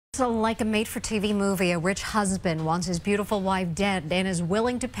So like a made-for-TV movie, a rich husband wants his beautiful wife dead and is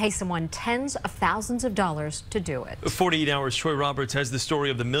willing to pay someone tens of thousands of dollars to do it. 48 Hours Troy Roberts has the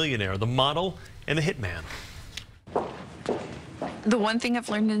story of the millionaire, the model, and the hitman. The one thing I've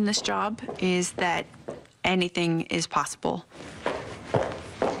learned in this job is that anything is possible.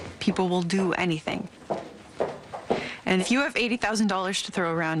 People will do anything. And if you have $80,000 to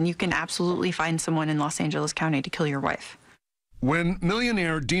throw around, you can absolutely find someone in Los Angeles County to kill your wife. When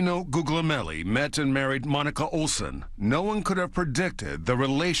millionaire Dino Guglielmelli met and married Monica Olson, no one could have predicted the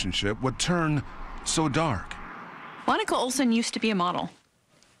relationship would turn so dark. Monica Olson used to be a model,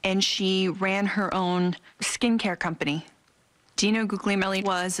 and she ran her own skincare company. Dino Guglielmelli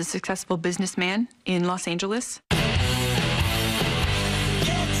was a successful businessman in Los Angeles.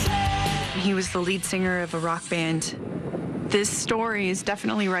 He was the lead singer of a rock band. This story is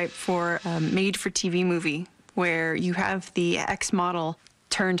definitely ripe for a made-for-TV movie where you have the ex-model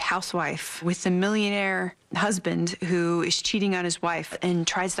turned housewife with the millionaire husband who is cheating on his wife and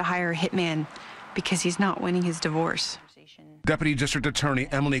tries to hire a hitman because he's not winning his divorce. Deputy District Attorney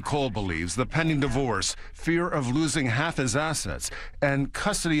Emily Cole believes the pending divorce, fear of losing half his assets, and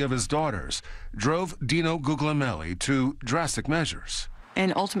custody of his daughters drove Dino Guglielmelli to drastic measures.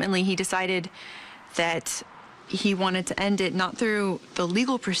 And ultimately, he decided that he wanted to end it not through the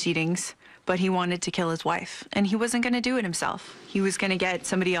legal proceedings, but he wanted to kill his wife. And he wasn't going to do it himself. He was going to get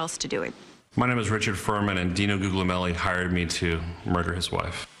somebody else to do it. My name is Richard Furman, and Dino Guglielmelli hired me to murder his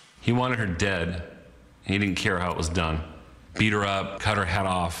wife. He wanted her dead. He didn't care how it was done. Beat her up, cut her head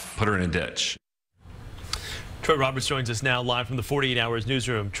off, put her in a ditch. Troy Roberts joins us now live from the 48 Hours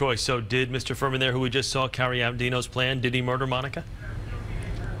newsroom. Troy, so did Mr. Furman there, who we just saw carry out Dino's plan, did he murder Monica?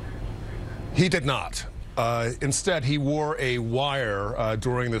 He did not. Instead, he wore a wire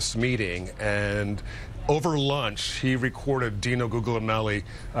during this meeting, and over lunch, he recorded Dino Guglielmelli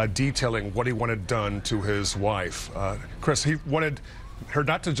detailing what he wanted done to his wife. Chris, he wanted her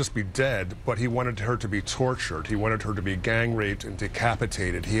not to just be dead, but he wanted her to be tortured. He wanted her to be gang raped and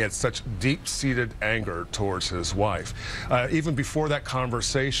decapitated. He had such deep-seated anger towards his wife. Even before that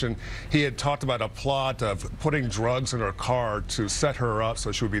conversation, he had talked about a plot of putting drugs in her car to set her up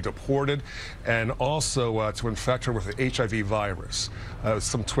so she would be deported, and also to infect her with the HIV virus.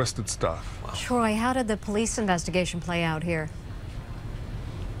 Some twisted stuff. Wow. Troy, how did the police investigation play out here?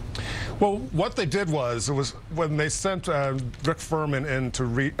 Well, what they did was when they sent Rick Furman in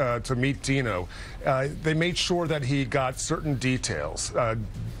to meet Dino, they made sure that he got certain details.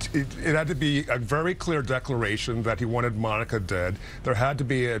 It had to be a very clear declaration that he wanted Monica dead. There had to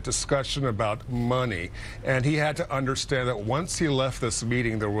be a discussion about money, and he had to understand that once he left this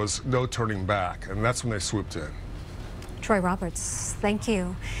meeting, there was no turning back, and that's when they swooped in. Troy Roberts, thank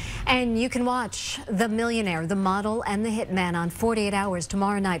you. And you can watch The Millionaire, the model, and the hitman on 48 Hours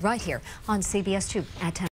tomorrow night right here on CBS 2 at 10.